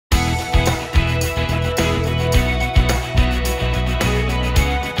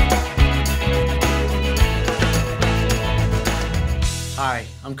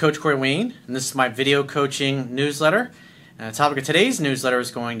I'm Coach Corey Wayne, and this is my video coaching newsletter. And the topic of today's newsletter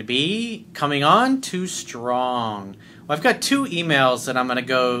is going to be coming on too strong. Well, I've got two emails that I'm going to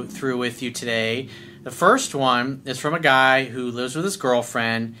go through with you today. The first one is from a guy who lives with his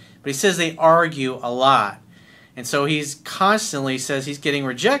girlfriend, but he says they argue a lot. And so he's constantly says he's getting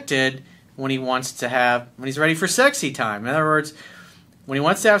rejected when he's ready for sexy time. In other words, when he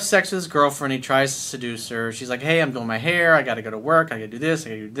wants to have sex with his girlfriend, he tries to seduce her. She's like, hey, I'm doing my hair. I got to go to work. I got to do this. I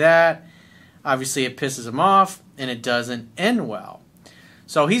got to do that. Obviously, it pisses him off, and it doesn't end well.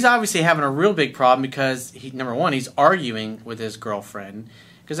 So he's obviously having a real big problem because, number one, he's arguing with his girlfriend.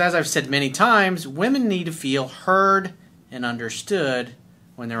 Because as I've said many times, women need to feel heard and understood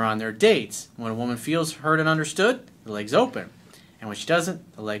when they're on their dates. When a woman feels heard and understood, the legs open. And when she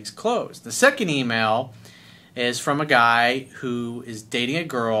doesn't, the legs close. The second email is from a guy who is dating a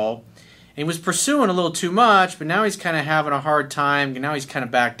girl, and he was pursuing a little too much, but now he's kind of having a hard time, and now he's kind of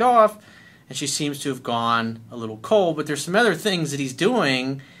backed off, and she seems to have gone a little cold, but there's some other things that he's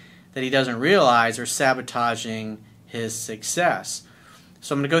doing that he doesn't realize are sabotaging his success.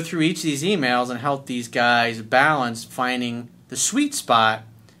 So I'm going to go through each of these emails and help these guys balance finding the sweet spot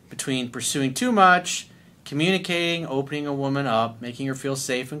between pursuing too much, communicating, opening a woman up, making her feel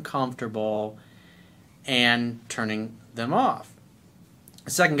safe and comfortable, and turning them off. The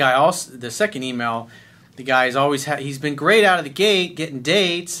second email, the guy's he's been great out of the gate, getting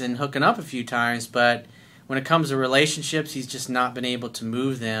dates and hooking up a few times, but when it comes to relationships, he's just not been able to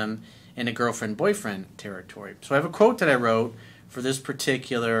move them into girlfriend-boyfriend territory. So I have a quote that I wrote for this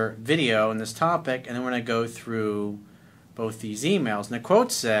particular video and this topic, and then we're going to go through both these emails. And the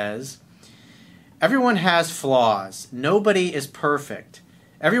quote says, "Everyone has flaws. Nobody is perfect.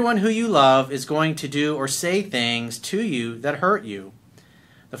 Everyone who you love is going to do or say things to you that hurt you.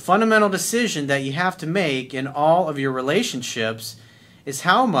 The fundamental decision that you have to make in all of your relationships is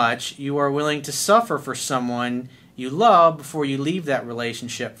how much you are willing to suffer for someone you love before you leave that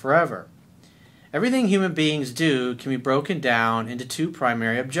relationship forever. Everything human beings do can be broken down into two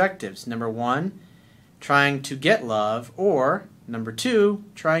primary objectives. Number one, trying to get love, or number two,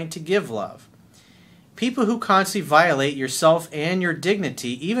 trying to give love. People who constantly violate yourself and your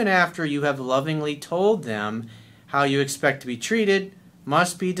dignity, even after you have lovingly told them how you expect to be treated,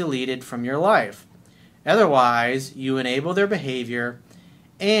 must be deleted from your life. Otherwise, you enable their behavior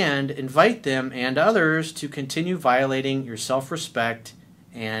and invite them and others to continue violating your self-respect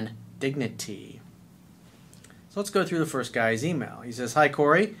and dignity." So let's go through the first guy's email. He says, "Hi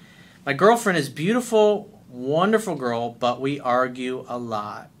Corey, my girlfriend is beautiful, wonderful girl, but we argue a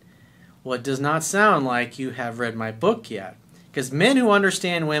lot." Well, it does not sound like you have read my book yet, because men who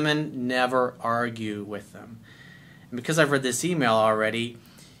understand women never argue with them. And because I've read this email already,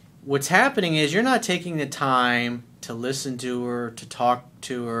 what's happening is you're not taking the time to listen to her, to talk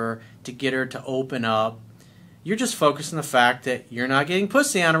to her, to get her to open up. You're just focused on the fact that you're not getting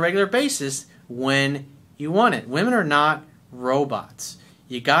pussy on a regular basis when you want it. Women are not robots.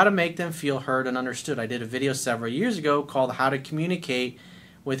 You got to make them feel heard and understood. I did a video several years ago called How to Communicate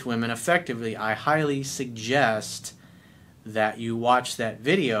with Women Effectively. I highly suggest that you watch that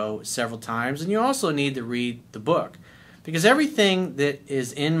video several times, and you also need to read the book, because everything that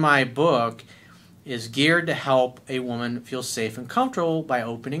is in my book is geared to help a woman feel safe and comfortable by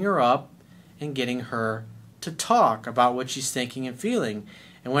opening her up and getting her to talk about what she's thinking and feeling.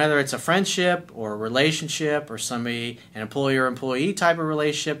 And whether it's a friendship or a relationship or an employer-employee type of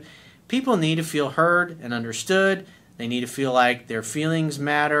relationship, people need to feel heard and understood. They need to feel like their feelings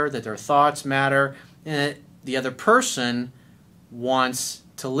matter, that their thoughts matter, and that the other person wants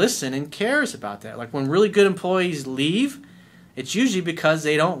to listen and cares about that. Like when really good employees leave, it's usually because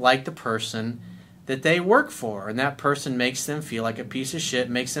they don't like the person that they work for, and that person makes them feel like a piece of shit,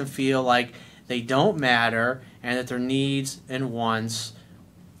 makes them feel like they don't matter, and that their needs and wants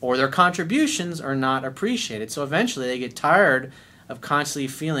or their contributions are not appreciated. So eventually they get tired of constantly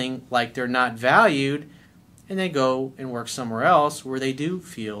feeling like they're not valued, and they go and work somewhere else where they do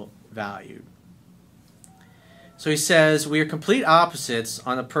feel valued. So he says, "We are complete opposites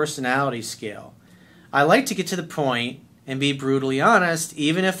on the personality scale. I like to get to the point and be brutally honest,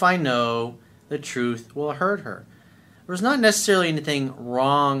 even if I know the truth will hurt her." There's not necessarily anything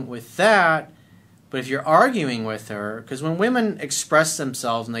wrong with that, but if you're arguing with her, because when women express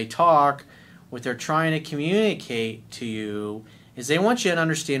themselves and they talk, what they're trying to communicate to you is they want you to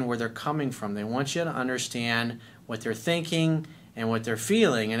understand where they're coming from. They want you to understand what they're thinking and what they're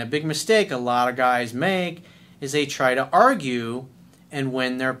feeling. And a big mistake a lot of guys make is they try to argue and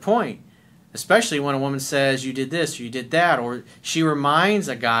win their point. Especially when a woman says, you did this, or you did that, or she reminds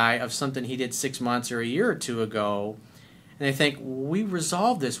a guy of something he did 6 months or a year or two ago, and they think, we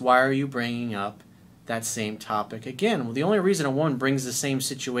resolved this. Why are you bringing up that same topic again? Well, the only reason a woman brings the same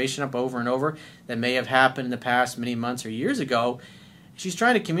situation up over and over that may have happened in the past many months or years ago, she's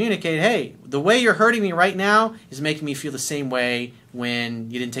trying to communicate, hey, the way you're hurting me right now is making me feel the same way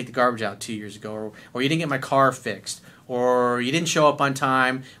when you didn't take the garbage out 2 years ago, or you didn't get my car fixed, or you didn't show up on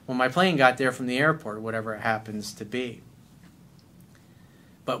time when my plane got there from the airport, or whatever it happens to be.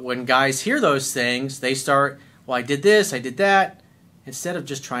 But when guys hear those things, they start, well, I did this, I did that, instead of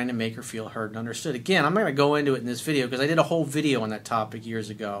just trying to make her feel heard and understood. Again, I'm not going to go into it in this video because I did a whole video on that topic years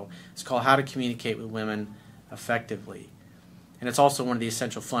ago. It's called How to Communicate with Women Effectively. And it's also one of the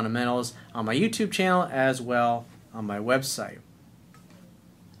essential fundamentals on my YouTube channel as well on my website.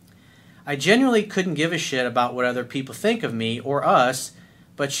 I genuinely couldn't give a shit about what other people think of me or us,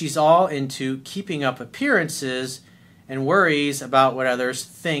 but she's all into keeping up appearances and worries about what others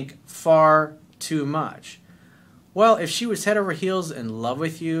think far too much. Well, if she was head over heels in love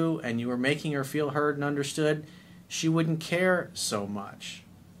with you and you were making her feel heard and understood, she wouldn't care so much.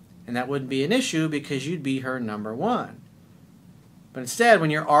 And that wouldn't be an issue because you'd be her number one. But instead,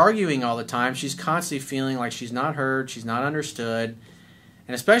 when you're arguing all the time, she's constantly feeling like she's not heard, she's not understood.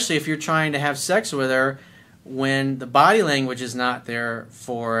 And especially if you're trying to have sex with her when the body language is not there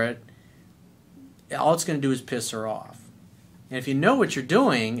for it, all it's going to do is piss her off. And if you know what you're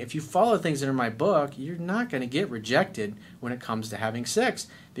doing, if you follow things that are in my book, you're not going to get rejected when it comes to having sex.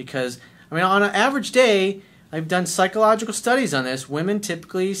 Because, I mean, on an average day, I've done psychological studies on this. Women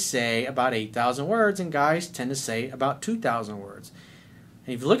typically say about 8,000 words, and guys tend to say about 2,000 words.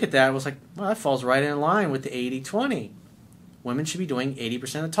 And if you look at that, it was like, well, that falls right in line with the 80-20. Women should be doing 80%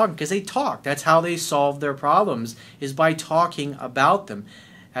 of the talking because they talk. That's how they solve their problems, is by talking about them.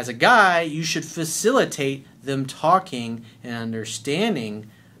 As a guy, you should facilitate them talking and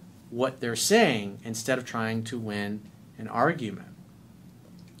understanding what they're saying instead of trying to win an argument.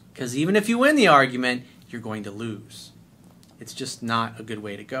 Because even if you win the argument, you're going to lose. It's just not a good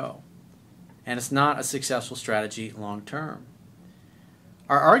way to go. And it's not a successful strategy long term.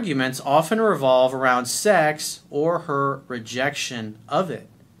 Our arguments often revolve around sex or her rejection of it.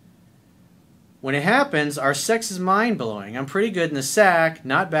 When it happens, our sex is mind-blowing. I'm pretty good in the sack,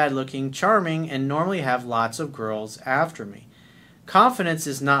 not bad-looking, charming, and normally have lots of girls after me. Confidence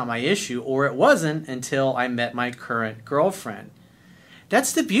is not my issue, or it wasn't until I met my current girlfriend.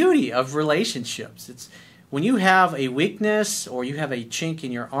 That's the beauty of relationships. It's when you have a weakness, or you have a chink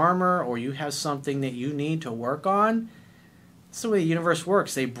in your armor, or you have something that you need to work on, that's the way the universe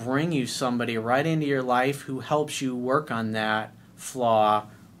works. They bring you somebody right into your life who helps you work on that flaw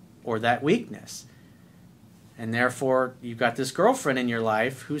or that weakness. And therefore, you've got this girlfriend in your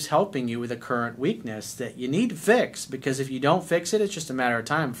life who's helping you with a current weakness that you need to fix, because if you don't fix it, it's just a matter of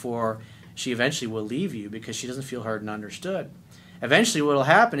time before she eventually will leave you because she doesn't feel heard and understood. Eventually what will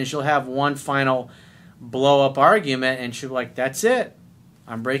happen is you'll have one final blow-up argument and she'll be like, that's it.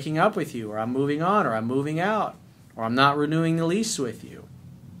 I'm breaking up with you, or I'm moving on, or I'm moving out, or I'm not renewing the lease with you.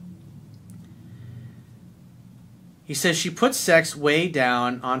 He says she puts sex way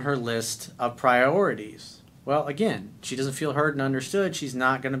down on her list of priorities. Well, again, she doesn't feel heard and understood. She's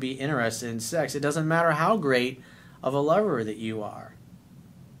not going to be interested in sex. It doesn't matter how great of a lover that you are.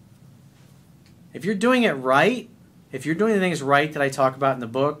 If you're doing it right, if you're doing the things right that I talk about in the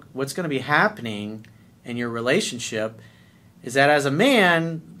book, what's going to be happening in your relationship is that as a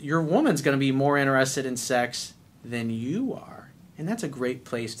man, your woman's going to be more interested in sex than you are. And that's a great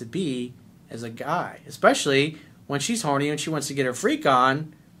place to be as a guy, especially when she's horny and she wants to get her freak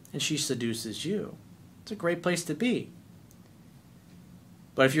on and she seduces you. It's a great place to be.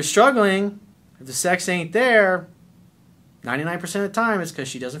 But if you're struggling, if the sex ain't there, 99% of the time it's because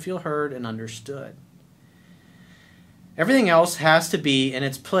she doesn't feel heard and understood. Everything else has to be in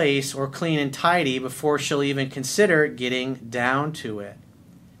its place or clean and tidy before she'll even consider getting down to it.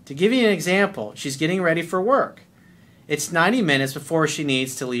 To give you an example, she's getting ready for work. It's 90 minutes before she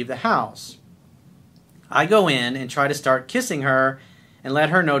needs to leave the house. I go in and try to start kissing her and let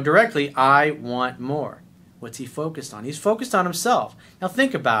her know directly, I want more. What's he focused on? He's focused on himself. Now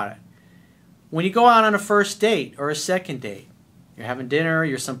think about it. When you go out on a first date or a second date, you're having dinner,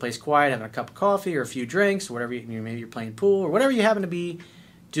 you're someplace quiet, having a cup of coffee or a few drinks, or whatever, maybe you're playing pool, or whatever you happen to be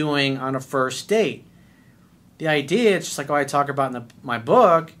doing on a first date. The idea, it's just like what I talk about in my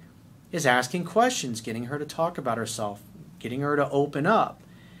book, is asking questions, getting her to talk about herself, getting her to open up.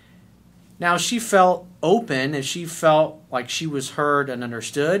 Now, if she felt open, if she felt like she was heard and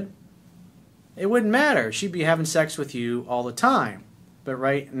understood, it wouldn't matter. She'd be having sex with you all the time. But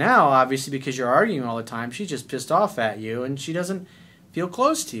right now, obviously, because you're arguing all the time, she's just pissed off at you and she doesn't feel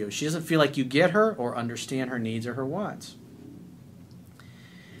close to you. She doesn't feel like you get her or understand her needs or her wants.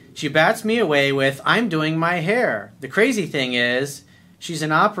 She bats me away with, "I'm doing my hair." The crazy thing is, she's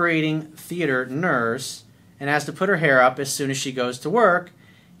an operating theater nurse and has to put her hair up as soon as she goes to work,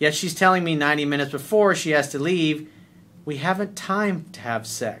 yet she's telling me 90 minutes before she has to leave, "We haven't time to have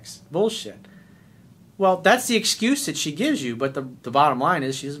sex." Bullshit. Well, that's the excuse that she gives you, but the bottom line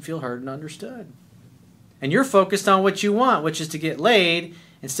is she doesn't feel heard and understood. And you're focused on what you want, which is to get laid,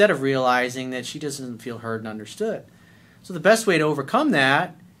 instead of realizing that she doesn't feel heard and understood. So the best way to overcome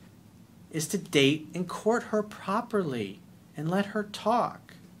that is to date and court her properly and let her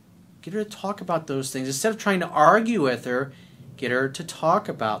talk. Get her to talk about those things. Instead of trying to argue with her, get her to talk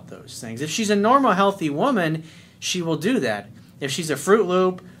about those things. If she's a normal, healthy woman, she will do that. If she's a Fruit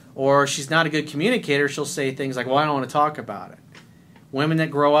Loop or she's not a good communicator, she'll say things like, "Well, I don't want to talk about it." Women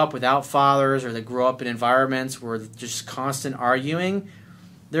that grow up without fathers or that grow up in environments where there's just constant arguing,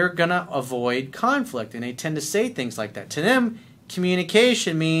 they're going to avoid conflict, and they tend to say things like that. To them,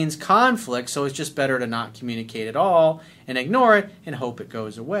 communication means conflict, so it's just better to not communicate at all and ignore it and hope it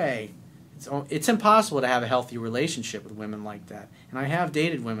goes away. It's impossible to have a healthy relationship with women like that, and I have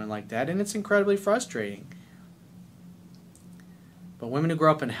dated women like that, and it's incredibly frustrating. But women who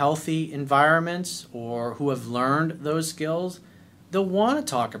grow up in healthy environments or who have learned those skills, they'll want to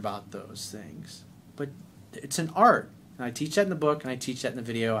talk about those things. But it's an art. And I teach that in the book, and I teach that in the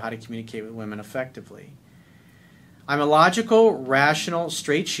video, how to communicate with women effectively. I'm a logical, rational,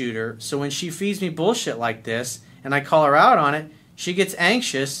 straight shooter, so when she feeds me bullshit like this and I call her out on it, she gets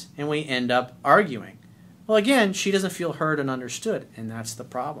anxious and we end up arguing. Well, again, she doesn't feel heard and understood, and that's the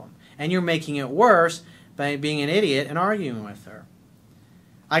problem. And you're making it worse by being an idiot and arguing with her.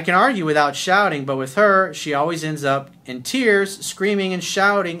 I can argue without shouting, but with her, she always ends up in tears, screaming and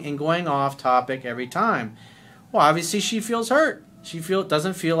shouting and going off topic every time. Well, obviously she feels hurt. She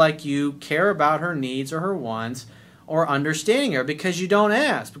doesn't feel like you care about her needs or her wants or understanding her because you don't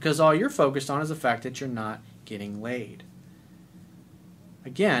ask, because all you're focused on is the fact that you're not getting laid.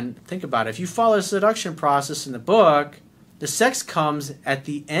 Again, think about it. If you follow the seduction process in the book, the sex comes at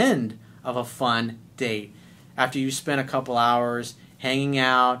the end of a fun date. After you spend a couple hours hanging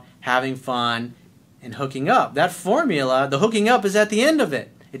out, having fun, and hooking up. That formula, the hooking up, is at the end of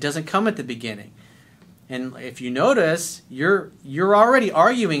it. It doesn't come at the beginning. And if you notice, you're already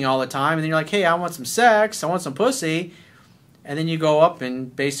arguing all the time, and then you're like, "Hey, I want some sex, I want some pussy," and then you go up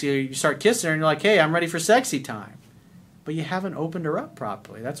and basically you start kissing her, and you're like, "Hey, I'm ready for sexy time." But you haven't opened her up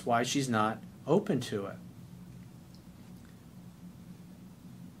properly. That's why she's not open to it.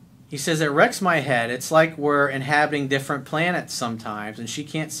 He says, "It wrecks my head. It's like we're inhabiting different planets sometimes, and she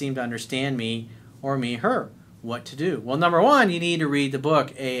can't seem to understand me or me her. What to do?" Well, number one, you need to read the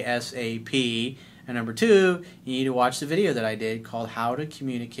book ASAP. And number two, you need to watch the video that I did called How to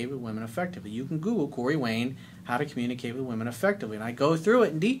Communicate with Women Effectively. You can Google Corey Wayne, How to Communicate with Women Effectively. And I go through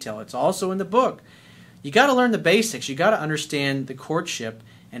it in detail. It's also in the book. You got to learn the basics. You got to understand the courtship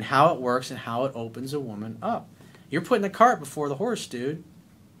and how it works and how it opens a woman up. You're putting the cart before the horse, dude.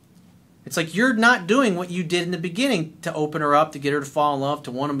 It's like you're not doing what you did in the beginning to open her up, to get her to fall in love,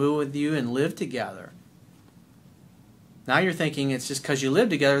 to want to move with you and live together. Now you're thinking it's just because you live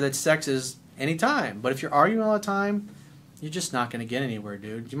together that sex is anytime. But if you're arguing all the time, you're just not going to get anywhere,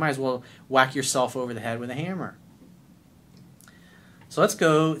 dude. You might as well whack yourself over the head with a hammer. So let's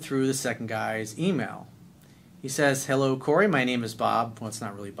go through the second guy's email. He says, "Hello, Corey. My name is Bob." Well, it's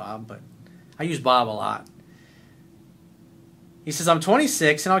not really Bob, but I use Bob a lot. He says, "I'm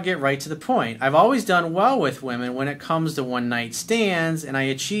 26 and I'll get right to the point. I've always done well with women when it comes to one-night stands, and I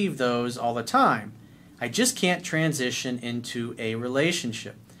achieve those all the time. I just can't transition into a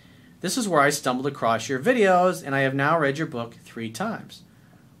relationship. This is where I stumbled across your videos, and I have now read your book 3 times.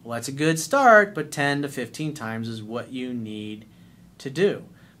 Well, that's a good start, but 10 to 15 times is what you need to do.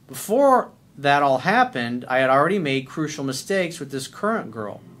 Before that all happened, I had already made crucial mistakes with this current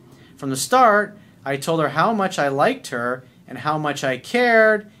girl. From the start, I told her how much I liked her and how much I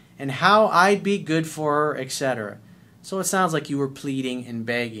cared and how I'd be good for her, etc. So it sounds like you were pleading and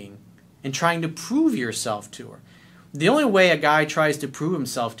begging and trying to prove yourself to her. The only way a guy tries to prove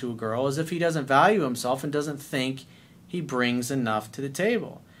himself to a girl is if he doesn't value himself and doesn't think he brings enough to the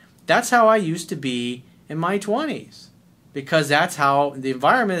table. That's how I used to be in my 20s. Because that's how the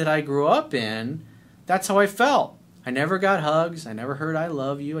environment that I grew up in, that's how I felt. I never got hugs. I never heard I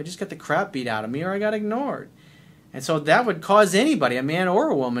love you. I just got the crap beat out of me or I got ignored. And so that would cause anybody, a man or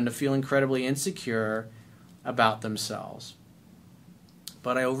a woman, to feel incredibly insecure about themselves.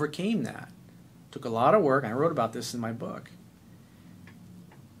 But I overcame that. Took a lot of work. I wrote about this in my book.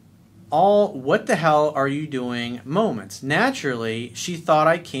 All "what the hell are you doing" moments. Naturally, she thought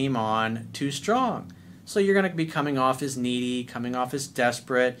I came on too strong. So you're going to be coming off as needy, coming off as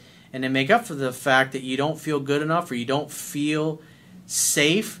desperate, and to make up for the fact that you don't feel good enough or you don't feel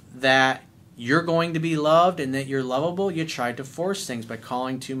safe that you're going to be loved and that you're lovable, you try to force things by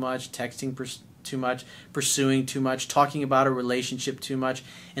calling too much, texting too much, pursuing too much, talking about a relationship too much,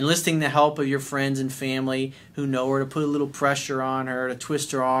 enlisting the help of your friends and family who know her to put a little pressure on her, to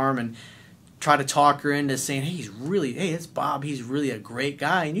twist her arm and try to talk her into saying, hey, it's Bob, he's really a great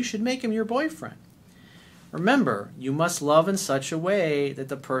guy and you should make him your boyfriend. Remember, you must love in such a way that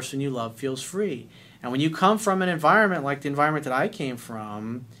the person you love feels free. And when you come from an environment like the environment that I came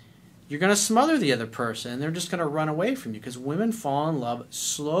from, you're going to smother the other person and they're just going to run away from you, because women fall in love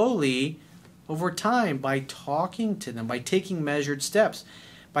slowly over time by talking to them, by taking measured steps,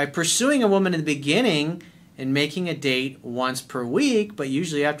 by pursuing a woman in the beginning and making a date once per week, but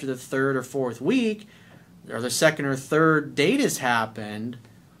usually after the third or fourth week or the second or third date has happened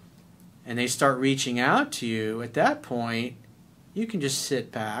and they start reaching out to you. At that point, you can just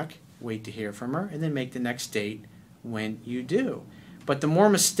sit back, wait to hear from her, and then make the next date when you do. But the more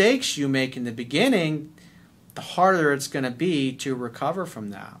mistakes you make in the beginning, the harder it's going to be to recover from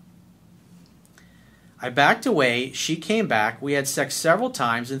that. I backed away, she came back, we had sex several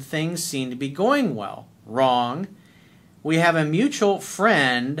times, and things seemed to be going well. Wrong. We have a mutual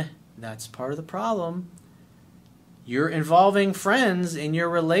friend. That's part of the problem. You're involving friends in your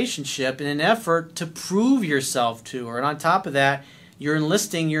relationship in an effort to prove yourself to her. And on top of that, you're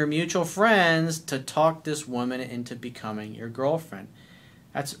enlisting your mutual friends to talk this woman into becoming your girlfriend.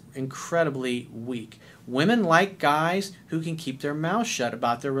 That's incredibly weak. Women like guys who can keep their mouth shut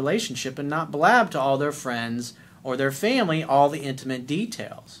about their relationship and not blab to all their friends or their family all the intimate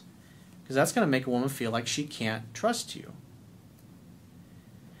details, because that's going to make a woman feel like she can't trust you.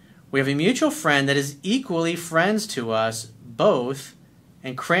 We have a mutual friend that is equally friends to us both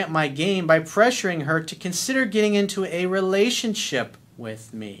and cramp my game by pressuring her to consider getting into a relationship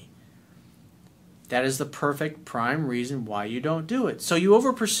with me. That is the perfect prime reason why you don't do it. So you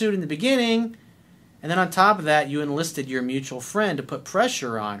over-pursued in the beginning, and then on top of that, you enlisted your mutual friend to put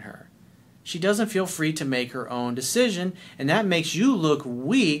pressure on her. She doesn't feel free to make her own decision, and that makes you look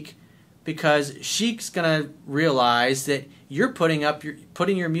weak because she's going to realize that you're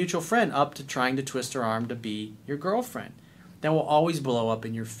putting your mutual friend up to trying to twist her arm to be your girlfriend. That will always blow up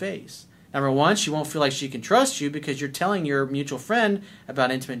in your face. Number one, she won't feel like she can trust you because you're telling your mutual friend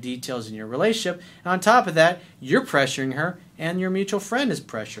about intimate details in your relationship. And on top of that, you're pressuring her and your mutual friend is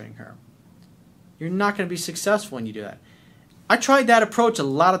pressuring her. You're not going to be successful when you do that. I tried that approach a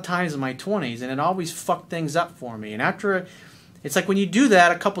lot of times in my 20s and it always fucked things up for me. And after, it's like when you do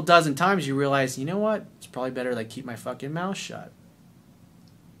that a couple dozen times, you realize, you know what? It's probably better that I keep my fucking mouth shut.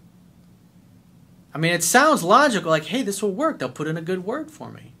 I mean, it sounds logical, like, hey, this will work. They'll put in a good word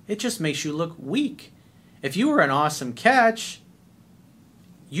for me. It just makes you look weak. If you were an awesome catch,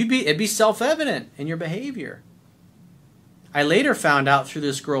 it'd be self-evident in your behavior. I later found out through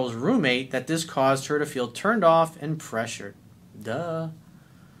this girl's roommate that this caused her to feel turned off and pressured. Duh.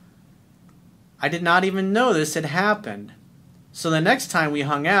 I did not even know this had happened. So the next time we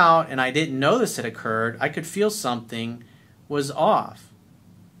hung out and I didn't know this had occurred, I could feel something was off.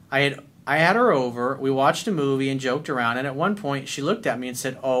 I had her over, we watched a movie and joked around, and at one point she looked at me and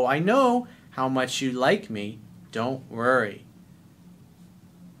said, "Oh, I know how much you like me. Don't worry."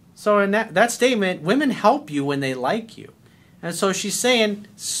 So in that statement, women help you when they like you. And so she's saying,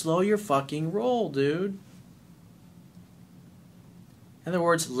 slow your fucking roll, dude. In other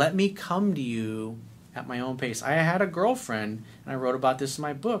words, let me come to you at my own pace. I had a girlfriend, and I wrote about this in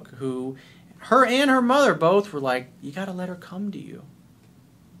my book, who, her and her mother both were like, you got to let her come to you.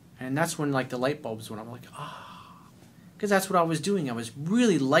 And that's when like the light bulbs went on. I'm like, because that's what I was doing. I was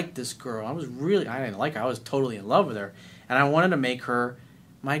really like this girl. I didn't like her. I was totally in love with her. And I wanted to make her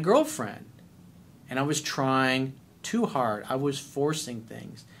my girlfriend. And I was trying too hard. I was forcing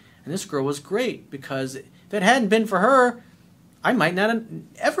things. And this girl was great because if it hadn't been for her, I might not have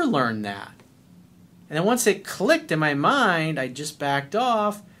ever learned that. And then once it clicked in my mind, I just backed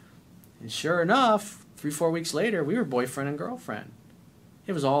off. And sure enough, 3-4 weeks later, we were boyfriend and girlfriend.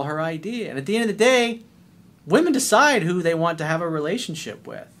 It was all her idea. And at the end of the day, women decide who they want to have a relationship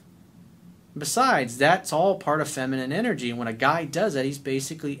with. Besides, that's all part of feminine energy. And when a guy does that, he's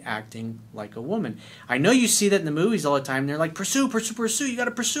basically acting like a woman. I know you see that in the movies all the time. They're like, pursue, pursue, pursue. You got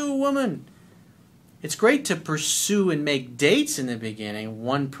to pursue a woman. It's great to pursue and make dates in the beginning,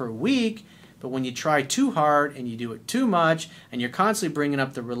 1 per week. But when you try too hard and you do it too much and you're constantly bringing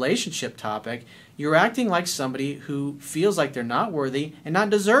up the relationship topic, you're acting like somebody who feels like they're not worthy and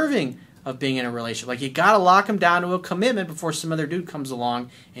not deserving of being in a relationship. Like, you got to lock them down to a commitment before some other dude comes along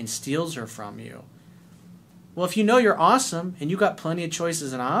and steals her from you. Well, if you know you're awesome and you got plenty of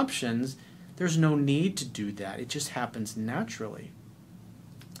choices and options, there's no need to do that. It just happens naturally.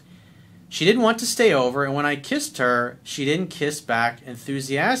 She didn't want to stay over, and when I kissed her, she didn't kiss back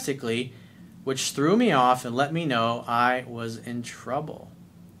enthusiastically, which threw me off and let me know I was in trouble.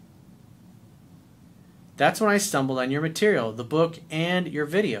 That's when I stumbled on your material, the book and your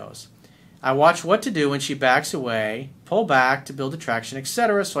videos. I watch what to do when she backs away, pull back to build attraction,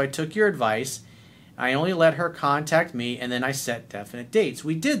 etc. So I took your advice. I only let her contact me, and then I set definite dates.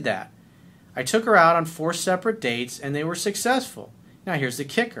 We did that. I took her out on 4 separate dates, and they were successful. Now here's the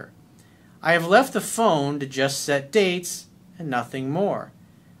kicker. I have left the phone to just set dates and nothing more.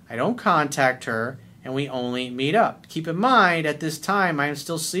 I don't contact her, and we only meet up. Keep in mind, at this time, I am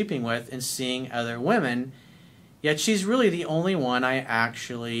still sleeping with and seeing other women, yet she's really the only one I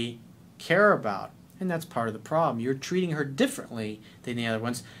actually care about. And that's part of the problem. You're treating her differently than the other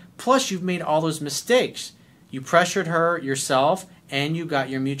ones. Plus, you've made all those mistakes. You pressured her yourself, and you got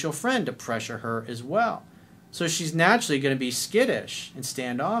your mutual friend to pressure her as well. So she's naturally going to be skittish and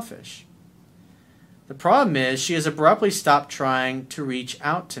standoffish. The problem is she has abruptly stopped trying to reach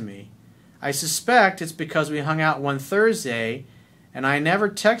out to me. I suspect it's because we hung out one Thursday and I never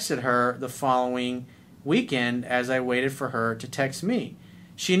texted her the following weekend as I waited for her to text me.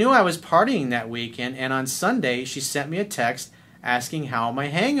 She knew I was partying that weekend, and on Sunday she sent me a text asking how my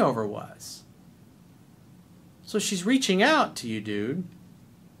hangover was. So she's reaching out to you, dude.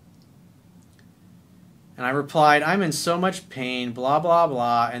 And I replied, I'm in so much pain, blah, blah,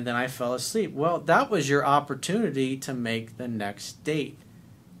 blah, and then I fell asleep. Well, that was your opportunity to make the next date.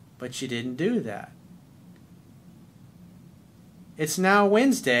 But you didn't do that. It's now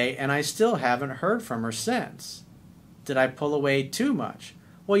Wednesday, and I still haven't heard from her since. Did I pull away too much?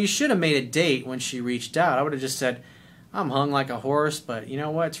 Well, you should have made a date when she reached out. I would have just said, I'm hung like a horse, but you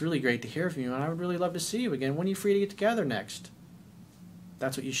know what? It's really great to hear from you, and I would really love to see you again. When are you free to get together next?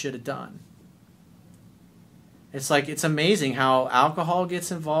 That's what you should have done. It's amazing how alcohol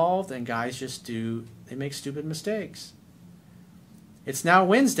gets involved and guys just they make stupid mistakes. It's now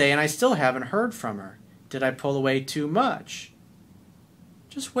Wednesday and I still haven't heard from her. Did I pull away too much?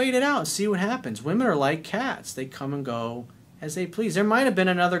 Just wait it out and see what happens. Women are like cats. They come and go as they please. There might have been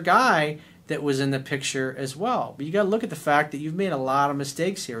another guy that was in the picture as well. But you got to look at the fact that you've made a lot of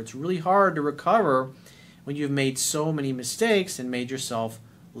mistakes here. It's really hard to recover when you've made so many mistakes and made yourself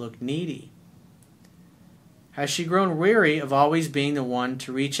look needy. Has she grown weary of always being the one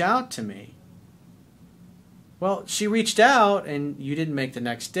to reach out to me? Well, she reached out and you didn't make the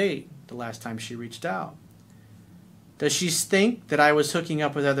next date the last time she reached out. Does she think that I was hooking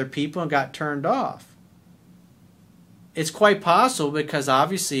up with other people and got turned off? It's quite possible because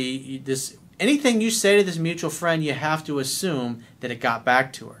obviously anything you say to this mutual friend, you have to assume that it got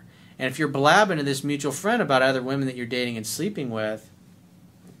back to her. And if you're blabbing to this mutual friend about other women that you're dating and sleeping with,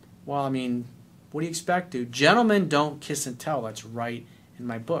 well, I mean, what do you expect, dude? Gentlemen don't kiss and tell. That's right in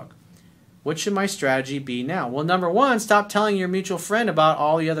my book. What should my strategy be now? Well, number one, stop telling your mutual friend about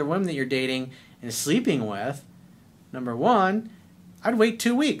all the other women that you're dating and sleeping with. Number one, I'd wait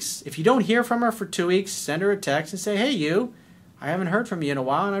 2 weeks. If you don't hear from her for 2 weeks, send her a text and say, hey, you, I haven't heard from you in a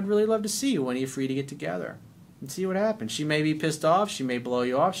while, and I'd really love to see you. When are you free to get together? And see what happens. She may be pissed off. She may blow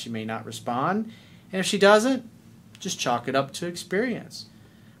you off. She may not respond. And if she doesn't, just chalk it up to experience.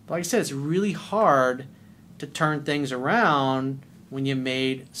 But like I said, it's really hard to turn things around when you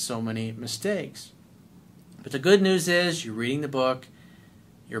made so many mistakes. But the good news is you're reading the book,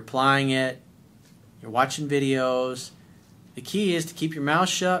 you're applying it, you're watching videos. The key is to keep your mouth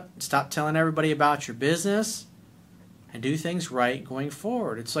shut, stop telling everybody about your business, and do things right going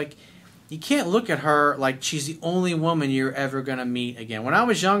forward. It's like you can't look at her like she's the only woman you're ever going to meet again. When I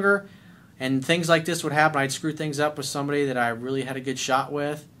was younger and things like this would happen, I'd screw things up with somebody that I really had a good shot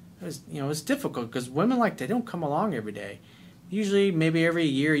with. It's difficult because women they don't come along every day. Usually, maybe every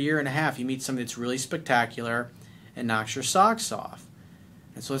year and a half, you meet somebody that's really spectacular and knocks your socks off.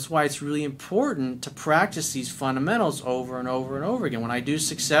 And so that's why it's really important to practice these fundamentals over and over and over again. When I do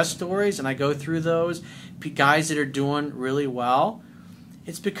success stories and I go through those, guys that are doing really well,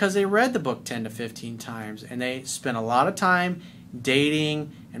 it's because they read the book 10 to 15 times and they spent a lot of time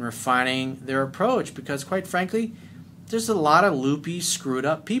dating and refining their approach because, quite frankly, there's a lot of loopy, screwed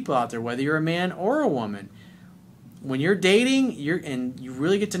up people out there, whether you're a man or a woman. When you're dating and you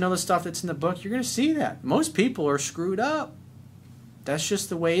really get to know the stuff that's in the book, you're going to see that. Most people are screwed up. That's just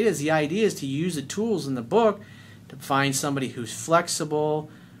the way it is. The idea is to use the tools in the book to find somebody who's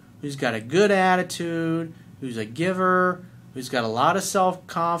flexible, who's got a good attitude, who's a giver, who's got a lot of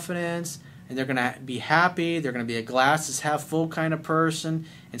self-confidence, and they're going to be happy. They're going to be a glasses half full kind of person.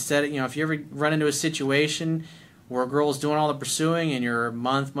 Instead of, if you ever run into a situation where a girl's doing all the pursuing and you're a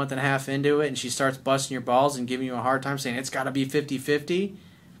month and a half into it and she starts busting your balls and giving you a hard time saying it's got to be 50-50.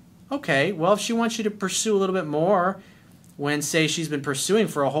 Okay, well, if she wants you to pursue a little bit more when, say, she's been pursuing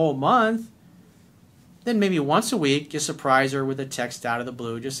for a whole month, then maybe once a week you surprise her with a text out of the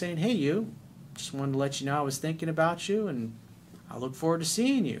blue just saying, hey, you, just wanted to let you know I was thinking about you and I look forward to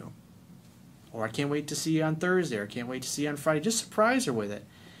seeing you. Or I can't wait to see you on Thursday, or I can't wait to see you on Friday. Just surprise her with it.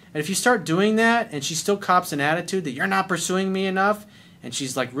 And if you start doing that and she still cops an attitude that you're not pursuing me enough and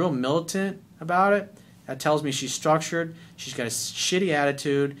she's like real militant about it, that tells me she's structured, she's got a shitty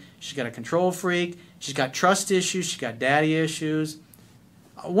attitude, she's got a control freak, she's got trust issues, she's got daddy issues.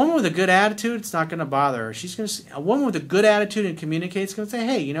 A woman with a good attitude, it's not going to bother her. A woman with a good attitude and communicates going to say,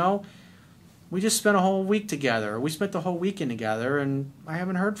 hey, we just spent a whole week together, or we spent the whole weekend together, and I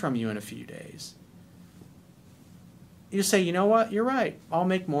haven't heard from you in a few days. You say, you know what, you're right, I'll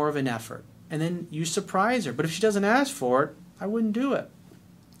make more of an effort. And then you surprise her. But if she doesn't ask for it, I wouldn't do it.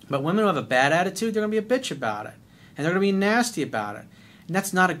 But women who have a bad attitude, they're going to be a bitch about it. And they're going to be nasty about it. And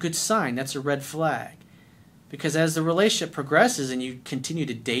that's not a good sign. That's a red flag. Because as the relationship progresses and you continue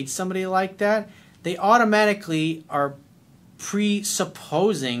to date somebody like that, they automatically are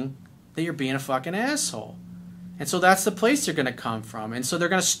presupposing that you're being a fucking asshole. And so that's the place they're going to come from. And so they're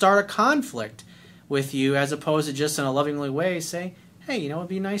going to start a conflict with you as opposed to just in a lovingly way saying, hey, it'd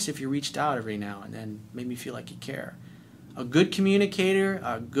be nice if you reached out every now and then, made me feel like you care. A good communicator,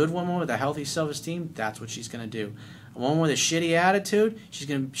 a good woman with a healthy self-esteem, that's what she's going to do. A woman with a shitty attitude,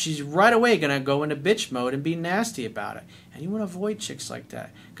 she's right away going to go into bitch mode and be nasty about it. And you want to avoid chicks like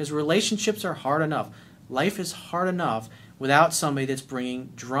that because relationships are hard enough. Life is hard enough without somebody that's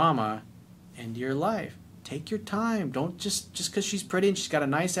bringing drama into your life. Take your time. Don't just because she's pretty and she's got a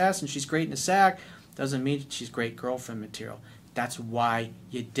nice ass and she's great in a sack doesn't mean she's great girlfriend material. That's why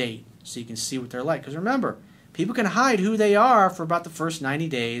you date, so you can see what they're like. Because remember, people can hide who they are for about the first 90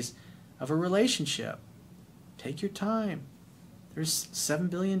 days of a relationship. Take your time. There's 7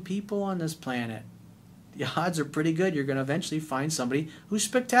 billion people on this planet. The odds are pretty good you're going to eventually find somebody who's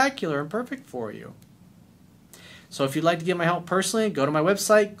spectacular and perfect for you. So if you'd like to get my help personally, go to my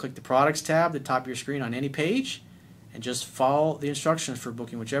website, click the products tab at the top of your screen on any page, and just follow the instructions for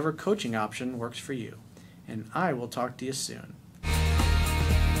booking whichever coaching option works for you. And I will talk to you soon.